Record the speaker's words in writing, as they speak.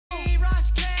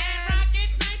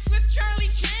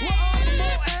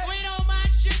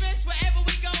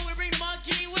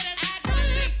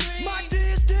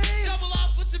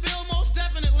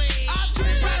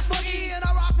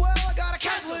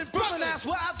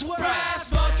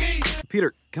Brass monkey!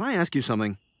 Peter, can I ask you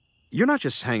something? You're not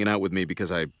just hanging out with me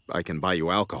because I can buy you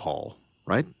alcohol,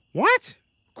 right? What?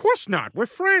 Of course not. We're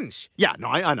friends. Yeah, no,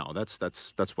 I know. That's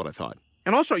what I thought.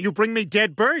 And also, you bring me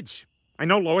dead birds. I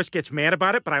know Lois gets mad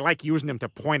about it, but I like using them to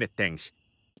point at things.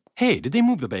 Hey, did they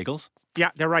move the bagels?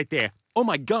 Yeah, they're right there. Oh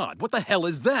my God, what the hell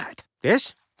is that?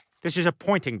 This? This is a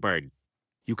pointing bird.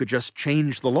 You could just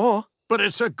change the law. But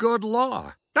it's a good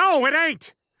law. No, it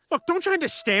ain't. Look, don't you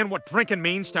understand what drinking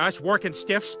means to us working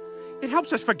stiffs? It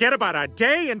helps us forget about our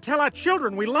day and tell our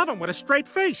children we love them with a straight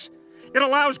face. It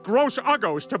allows gross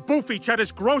uggos to boof each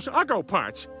other's gross uggo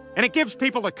parts. And it gives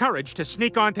people the courage to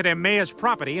sneak onto their mayor's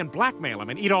property and blackmail him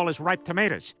and eat all his ripe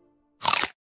tomatoes.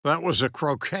 That was a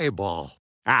croquet ball.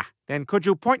 Ah, then could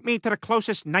you point me to the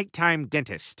closest nighttime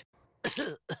dentist?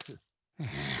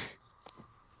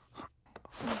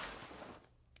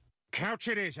 Couch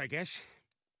it is, I guess.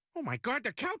 Oh my God,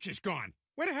 the couch is gone.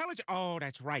 Where the hell is it? Oh,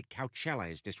 that's right,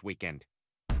 Coachella is this weekend.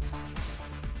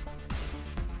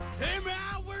 Hey,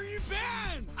 Mal, where you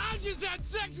been? I just had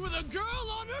sex with a girl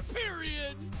on her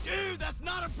period. Dude, that's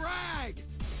not a brag.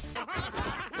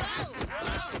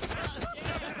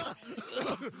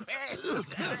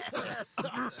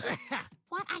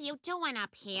 What are you doing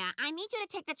up here? I need you to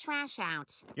take the trash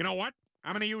out. You know what?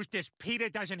 I'm gonna use this Peter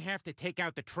doesn't have to take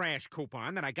out the trash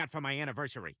coupon that I got for my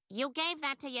anniversary. You gave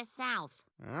that to yourself.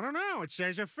 I don't know. It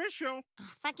says official.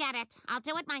 Forget it. I'll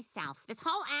do it myself. This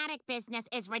whole attic business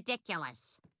is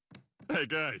ridiculous. Hey,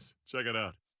 guys, check it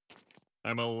out.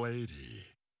 I'm a lady.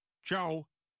 Joe,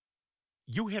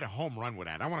 you hit a home run with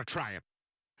that. I want to try it.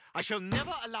 I shall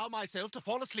never allow myself to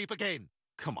fall asleep again.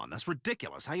 Come on, that's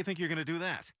ridiculous. How do you think you're going to do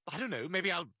that? I don't know.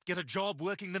 Maybe I'll get a job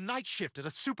working the night shift at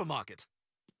a supermarket.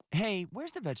 Hey,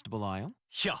 where's the vegetable aisle?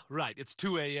 Yeah, right. It's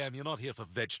 2 a.m. You're not here for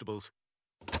vegetables.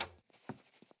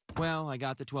 Well, I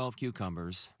got the 12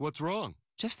 cucumbers. What's wrong?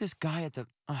 Just this guy at the...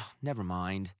 Oh, never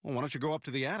mind. Well, why don't you go up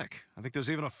to the attic? I think there's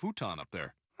even a futon up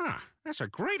there. Huh, that's a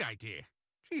great idea.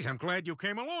 Geez, I'm glad you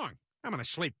came along. I'm gonna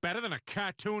sleep better than a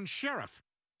cartoon sheriff.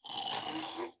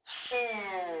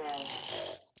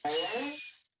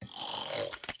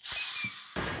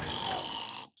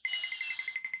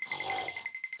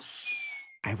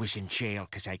 I was in jail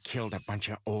because I killed a bunch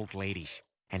of old ladies.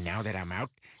 And now that I'm out,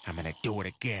 I'm gonna do it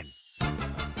again.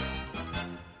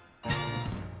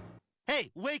 Hey,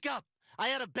 wake up! I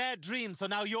had a bad dream, so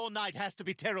now your night has to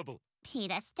be terrible.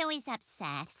 Peter, Stewie's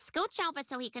upset. Scooch over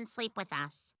so he can sleep with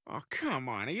us. Oh, come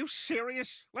on. Are you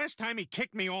serious? Last time he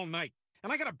kicked me all night.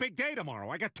 And I got a big day tomorrow.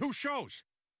 I got 2 shows.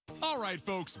 All right,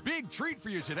 folks, big treat for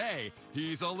you today.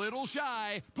 He's a little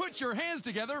shy. Put your hands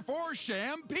together for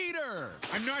Sham Peter.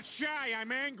 I'm not shy.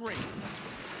 I'm angry.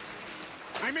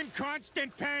 I'm in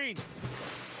constant pain.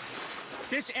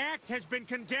 This act has been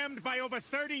condemned by over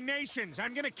 30 nations.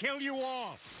 I'm gonna kill you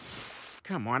all.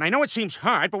 Come on, I know it seems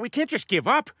hard, but we can't just give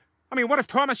up. I mean, what if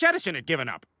Thomas Edison had given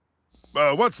up?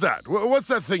 What's that? What's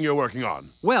that thing you're working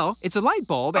on? Well, it's a light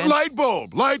bulb and... Light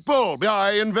bulb! Light bulb! Yeah,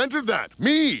 I invented that.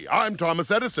 Me! I'm Thomas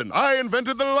Edison. I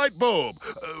invented the light bulb.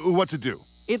 What's it do?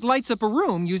 It lights up a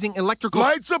room using electrical...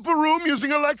 Lights up a room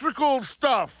using electrical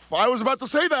stuff. I was about to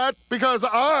say that because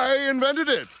I invented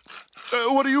it.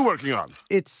 What are you working on?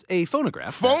 It's a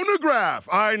phonograph. Phonograph!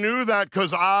 I knew that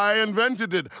because I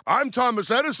invented it. I'm Thomas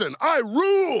Edison. I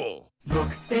rule!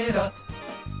 Look it up.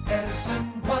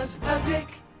 Edison was a dick.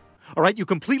 All right, you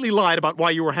completely lied about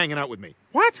why you were hanging out with me.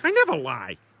 What? I never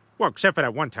lie. Well, except for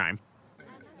that one time.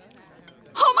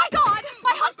 Oh my God!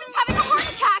 My husband's having a heart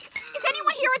attack! Is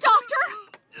anyone here a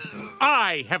doctor?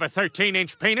 I have a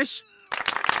 13-inch penis.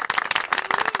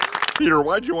 Peter,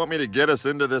 why'd you want me to get us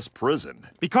into this prison?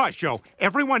 Because, Joe,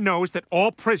 everyone knows that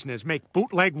all prisoners make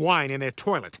bootleg wine in their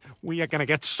toilet. We are gonna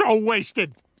get so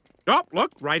wasted. Oh,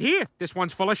 look, right here. This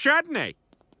one's full of Chardonnay.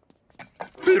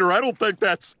 Peter, I don't think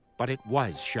that's... But it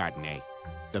was Chardonnay.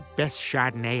 The best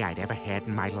Chardonnay I'd ever had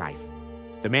in my life.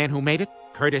 The man who made it,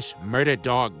 Curtis Murder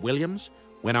Dog Williams,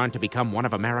 went on to become one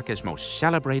of America's most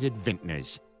celebrated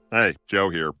vintners. Hey,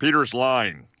 Joe here. Peter's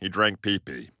lying. He drank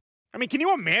pee-pee. I mean, can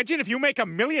you imagine if you make $1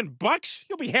 million?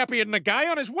 You'll be happier than a guy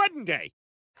on his wedding day.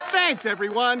 Thanks,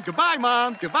 everyone. Goodbye,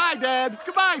 Mom. Goodbye, Dad.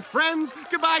 Goodbye, friends.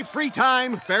 Goodbye, free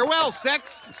time. Farewell,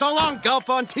 sex. So long,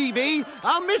 golf on TV.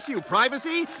 I'll miss you,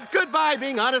 privacy. Goodbye,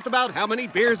 being honest about how many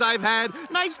beers I've had.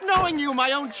 Nice knowing you,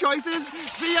 my own choices.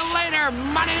 See you later,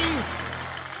 money.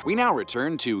 We now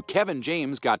return to Kevin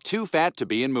James Got Too Fat to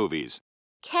Be in Movies.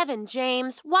 Kevin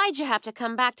James, why'd you have to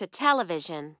come back to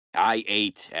television? I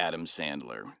ate Adam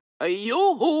Sandler.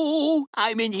 Yoo-hoo!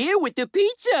 I'm in here with the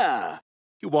pizza.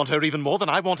 You want her even more than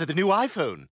I wanted the new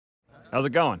iPhone. How's it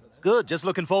going? Good, just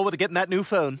looking forward to getting that new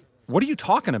phone. What are you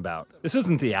talking about? This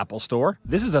isn't the Apple Store.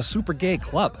 This is a super gay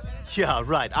club. Yeah,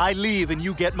 right. I leave and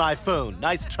you get my phone.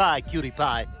 Nice try, cutie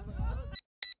pie.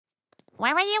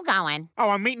 Where are you going? Oh,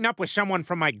 I'm meeting up with someone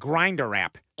from my Grindr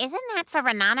app. Isn't that for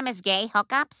anonymous gay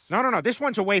hookups? No. This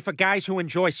one's a way for guys who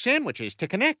enjoy sandwiches to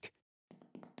connect.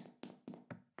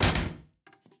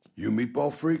 You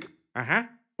meatball freak? Uh-huh.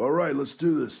 All right, let's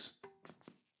do this.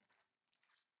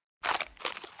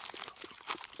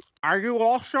 Are you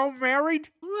also married?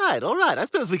 All right. I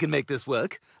suppose we can make this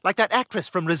work. Like that actress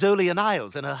from Rizzoli and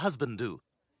Isles and her husband do.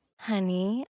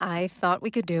 Honey, I thought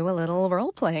we could do a little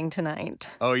role-playing tonight.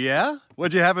 Oh, yeah?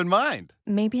 What'd you have in mind?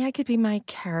 Maybe I could be my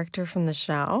character from the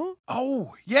show?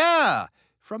 Oh, yeah,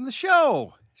 from the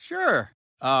show. Sure.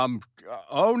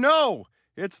 Oh no,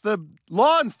 it's the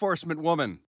law enforcement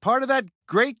woman. Part of that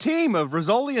great team of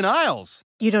Rizzoli and Isles.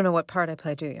 You don't know what part I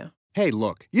play, do you? Hey,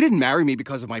 look, you didn't marry me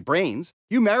because of my brains.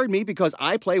 You married me because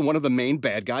I play one of the main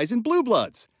bad guys in Blue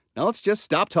Bloods. Now let's just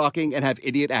stop talking and have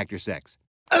idiot actor sex.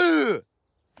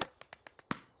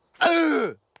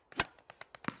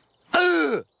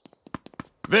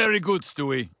 Very good,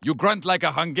 Stewie. You grunt like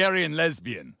a Hungarian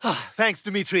lesbian. Thanks,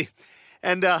 Dimitri.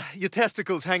 And your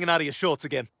testicles hanging out of your shorts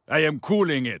again. I am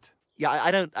cooling it.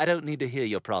 Yeah, I don't need to hear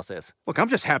your process. Look, I'm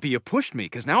just happy you pushed me,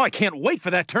 because now I can't wait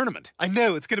for that tournament. I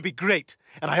know, it's going to be great.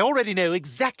 And I already know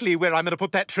exactly where I'm going to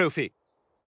put that trophy.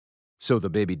 So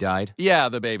the baby died? Yeah,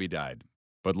 the baby died.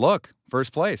 But look,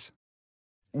 first place.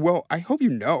 Well, I hope you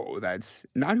know that's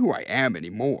not who I am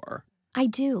anymore. I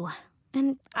do.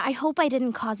 And I hope I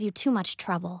didn't cause you too much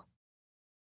trouble.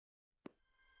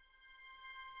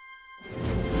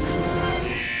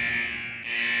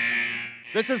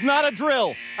 This is not a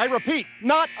drill. I repeat,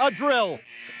 not a drill.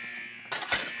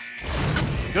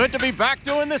 Good to be back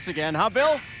doing this again, huh,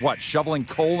 Bill? What, shoveling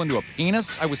coal into a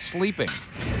penis? I was sleeping.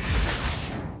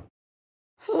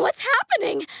 What's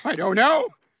happening? I don't know.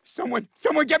 Someone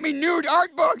get me nude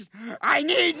art books. I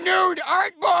need nude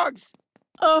art books.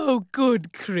 Oh,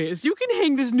 good, Chris. You can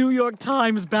hang this New York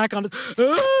Times back on it.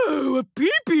 Oh, a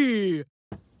peepee.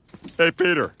 Hey,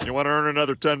 Peter, you want to earn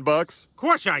another $10? Of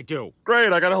course I do.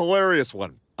 Great, I got a hilarious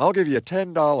one. I'll give you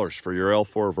 $10 for your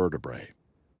L4 vertebrae.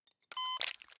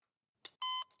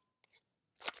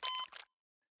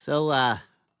 So, I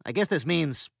guess this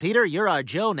means, Peter, you're our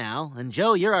Joe now, and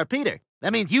Joe, you're our Peter.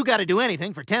 That means you gotta do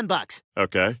anything for $10.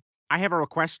 Okay. I have a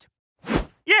request.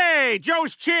 Yay,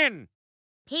 Joe's chin!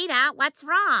 Peter, what's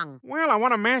wrong? Well, I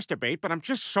want to masturbate, but I'm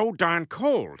just so darn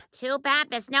cold. Too bad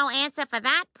there's no answer for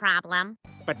that problem.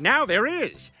 But now there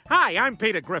is. Hi, I'm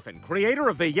Peter Griffin, creator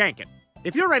of The Yankin'.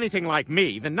 If you're anything like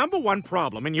me, the #1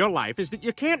 problem in your life is that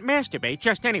you can't masturbate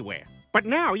just anywhere. But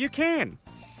now you can.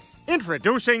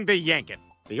 Introducing The Yankin',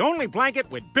 the only blanket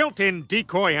with built-in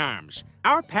decoy arms.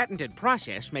 Our patented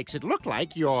process makes it look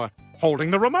like you're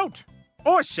holding the remote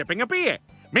or sipping a beer.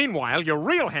 Meanwhile, your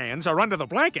real hands are under the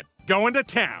blanket, going to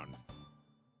town.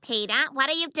 Peter, what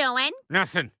are you doing?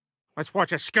 Nothing. Let's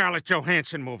watch a Scarlett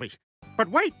Johansson movie. But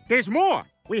wait, there's more.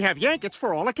 We have Yankets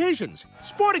for all occasions.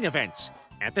 Sporting events.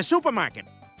 At the supermarket.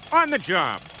 On the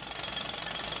job.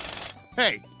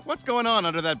 Hey, what's going on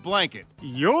under that blanket?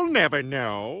 You'll never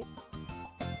know.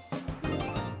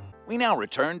 We now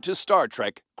return to Star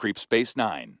Trek Creep Space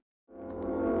Nine.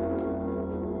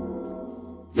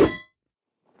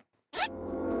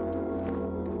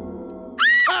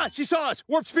 Ah, she saw us!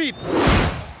 Warp speed!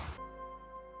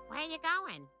 Where are you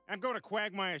going? I'm going to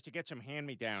Quagmire's to get some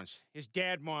hand-me-downs. His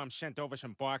dad-mom sent over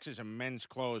some boxes of men's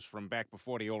clothes from back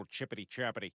before the old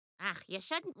chippity-chappity. Ugh, you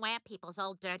shouldn't wear people's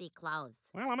old dirty clothes.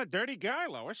 Well, I'm a dirty guy,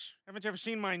 Lois. Haven't you ever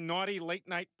seen my naughty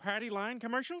late-night party line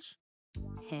commercials?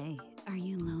 Hey, are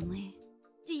you lonely?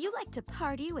 Do you like to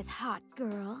party with hot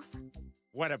girls?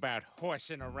 What about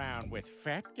horsing around with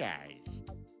fat guys?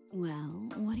 Well,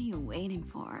 what are you waiting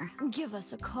for? Give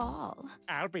us a call.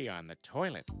 I'll be on the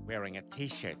toilet wearing a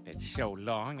t-shirt that's so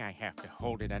long I have to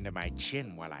hold it under my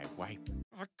chin while I wipe.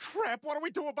 Oh, crap! What do we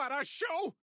do about our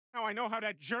show? Now I know how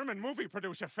that German movie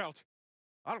producer felt.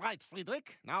 All right,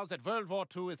 Friedrich. Now that World War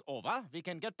II is over, we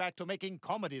can get back to making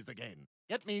comedies again.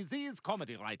 Get me these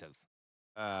comedy writers.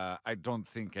 I don't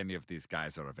think any of these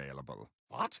guys are available.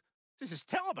 What? This is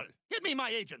terrible. Get me my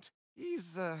agent.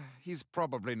 He's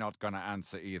probably not gonna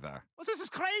answer either. Well, this is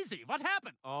crazy. What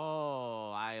happened?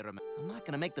 Oh, I remember. I'm not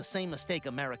gonna make the same mistake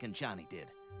American Johnny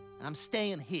did. I'm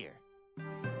staying here.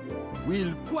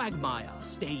 Will Quagmire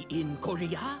stay in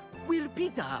Korea? Will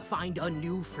Peter find a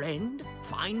new friend?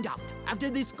 Find out after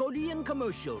this Korean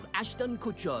commercial Ashton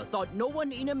Kutcher thought no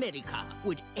one in America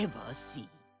would ever see.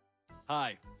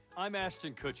 Hi, I'm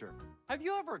Ashton Kutcher. Have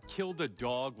you ever killed a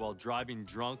dog while driving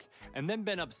drunk and then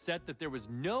been upset that there was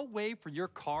no way for your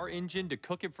car engine to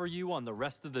cook it for you on the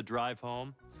rest of the drive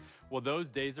home? Well, those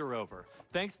days are over,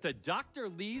 thanks to Dr.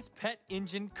 Lee's Pet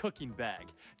Engine Cooking Bag.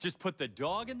 Just put the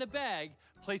dog in the bag,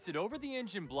 place it over the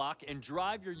engine block, and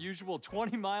drive your usual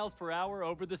 20 miles per hour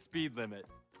over the speed limit.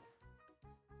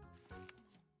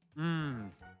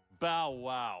 Bow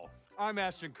wow. I'm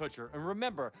Ashton Kutcher, and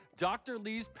remember, Dr.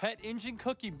 Lee's Pet Engine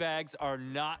Cooking Bags are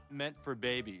not meant for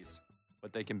babies,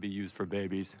 but they can be used for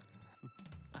babies.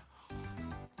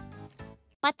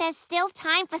 But there's still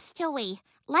time for Stewie.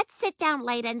 Let's sit down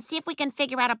later and see if we can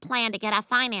figure out a plan to get our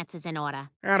finances in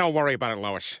order. Don't worry about it,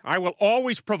 Lois. I will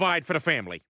always provide for the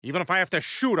family, even if I have to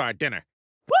shoot our dinner.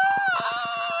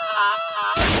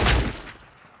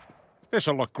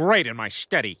 This'll look great in my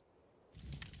study.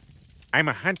 I'm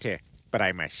a hunter, but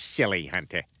I'm a silly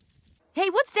hunter. Hey,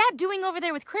 what's Dad doing over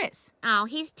there with Chris? Oh,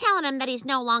 he's telling him that he's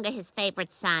no longer his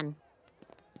favorite son.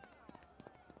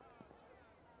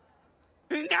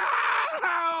 No!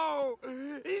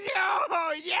 No,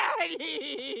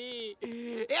 Daddy!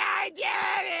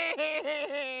 Daddy!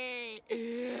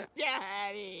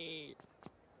 Daddy!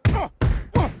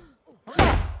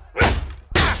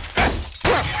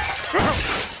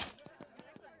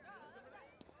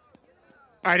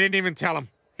 I didn't even tell him.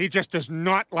 He just does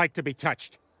not like to be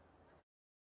touched.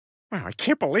 Wow, I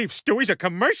can't believe Stewie's a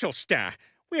commercial star.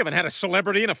 We haven't had a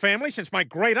celebrity in a family since my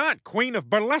great-aunt, Queen of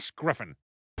Burlesque Griffin.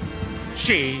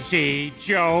 Cheesy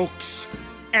jokes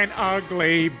and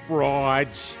ugly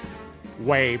broads.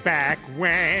 Way back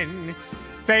when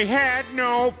they had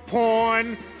no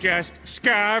porn, just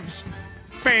scarves,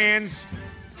 fans,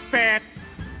 fat,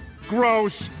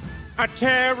 gross. A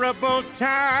terrible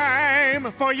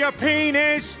time for your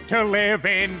penis to live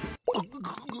in.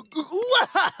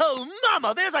 Whoa,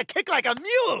 Mama, there's a kick like a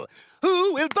mule.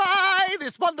 Who will buy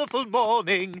this wonderful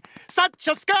morning? Such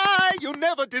a sky you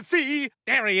never did see.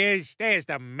 There he is. There's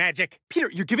the magic.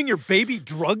 Peter, you're giving your baby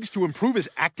drugs to improve his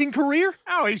acting career?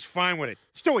 Oh, he's fine with it.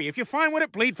 Stewie, if you're fine with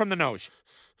it, bleed from the nose.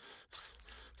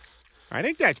 I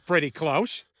think that's pretty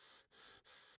close.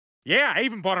 Yeah, I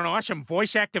even bought an awesome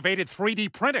voice-activated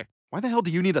 3D printer. Why the hell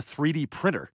do you need a 3D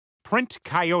printer? Print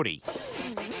Coyote.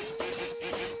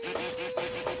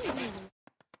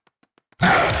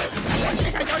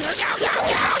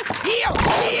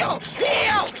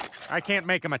 Heel! I can't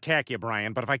make him attack you,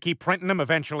 Brian, but if I keep printing them,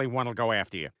 eventually one will go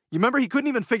after you. You remember he couldn't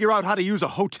even figure out how to use a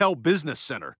hotel business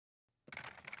center.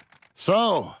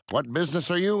 So, what business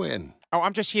are you in? Oh,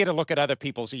 I'm just here to look at other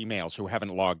people's emails who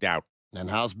haven't logged out. And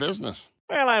how's business?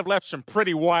 Well, I've left some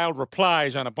pretty wild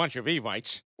replies on a bunch of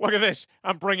Evites. Look at this.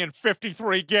 I'm bringing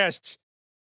 53 guests.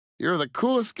 You're the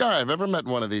coolest guy I've ever met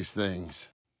in one of these things.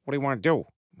 What do you want to do?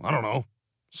 I don't know.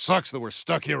 Sucks that we're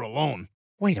stuck here alone.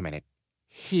 Wait a minute.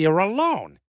 Here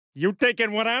alone? You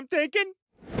thinking what I'm thinking?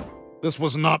 This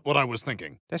was not what I was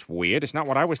thinking. That's weird. It's not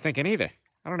what I was thinking either.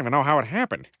 I don't even know how it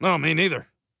happened. No, me neither.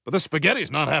 But this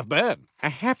spaghetti's not half bad. A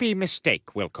happy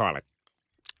mistake, we'll call it.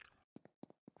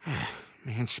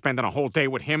 Man, spending a whole day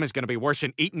with him is going to be worse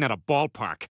than eating at a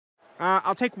ballpark.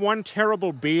 I'll take one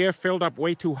terrible beer filled up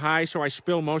way too high so I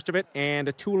spill most of it, and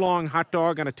a too long hot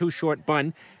dog on a too short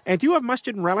bun. And do you have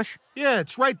mustard and relish? Yeah,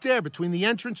 it's right there between the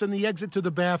entrance and the exit to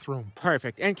the bathroom.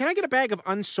 Perfect. And can I get a bag of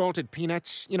unsalted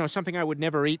peanuts? You know, something I would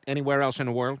never eat anywhere else in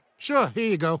the world? Sure, here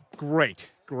you go.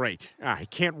 Great, great. I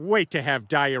can't wait to have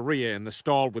diarrhea in the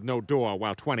stall with no door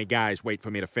while 20 guys wait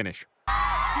for me to finish.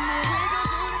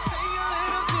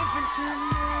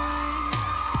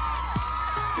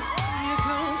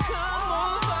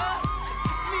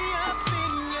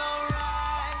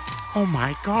 Oh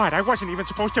my God, I wasn't even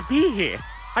supposed to be here.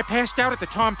 I passed out at the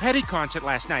Tom Petty concert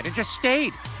last night and just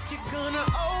stayed. You're gonna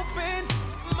open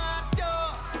my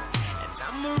door, and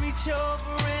I'ma reach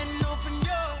over and open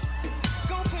your.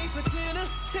 Go pay for dinner,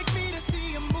 take me to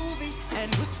see a movie,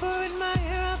 and whisper in my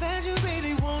ear how bad you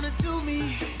really wanna do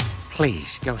me.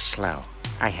 Please, go slow.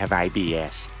 I have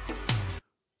IBS.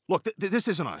 Look, this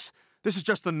isn't us. This is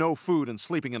just the no food and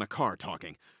sleeping in a car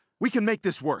talking. We can make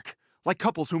this work, like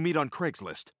couples who meet on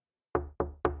Craigslist.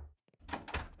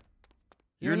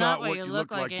 You're not what you look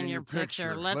like in your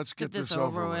picture. Let's get this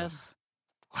over with.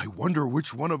 I wonder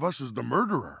which one of us is the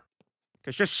murderer.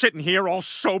 Because just sitting here all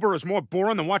sober is more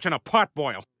boring than watching a pot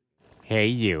boil. Hey,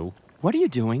 you. What are you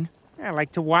doing? I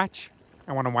like to watch.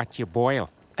 I want to watch you boil.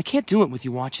 I can't do it with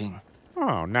you watching.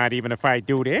 Oh, not even if I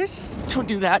do this? Don't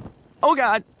do that. Oh,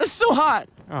 God, it's so hot.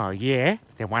 Oh, yeah?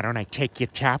 Then why don't I take your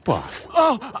top off?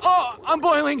 Oh, I'm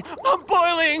boiling. I'm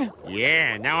boiling.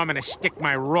 Yeah, now I'm going to stick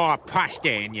my raw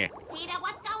pasta in you. Peter,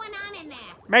 what's going on in there?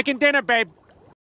 Making dinner, babe.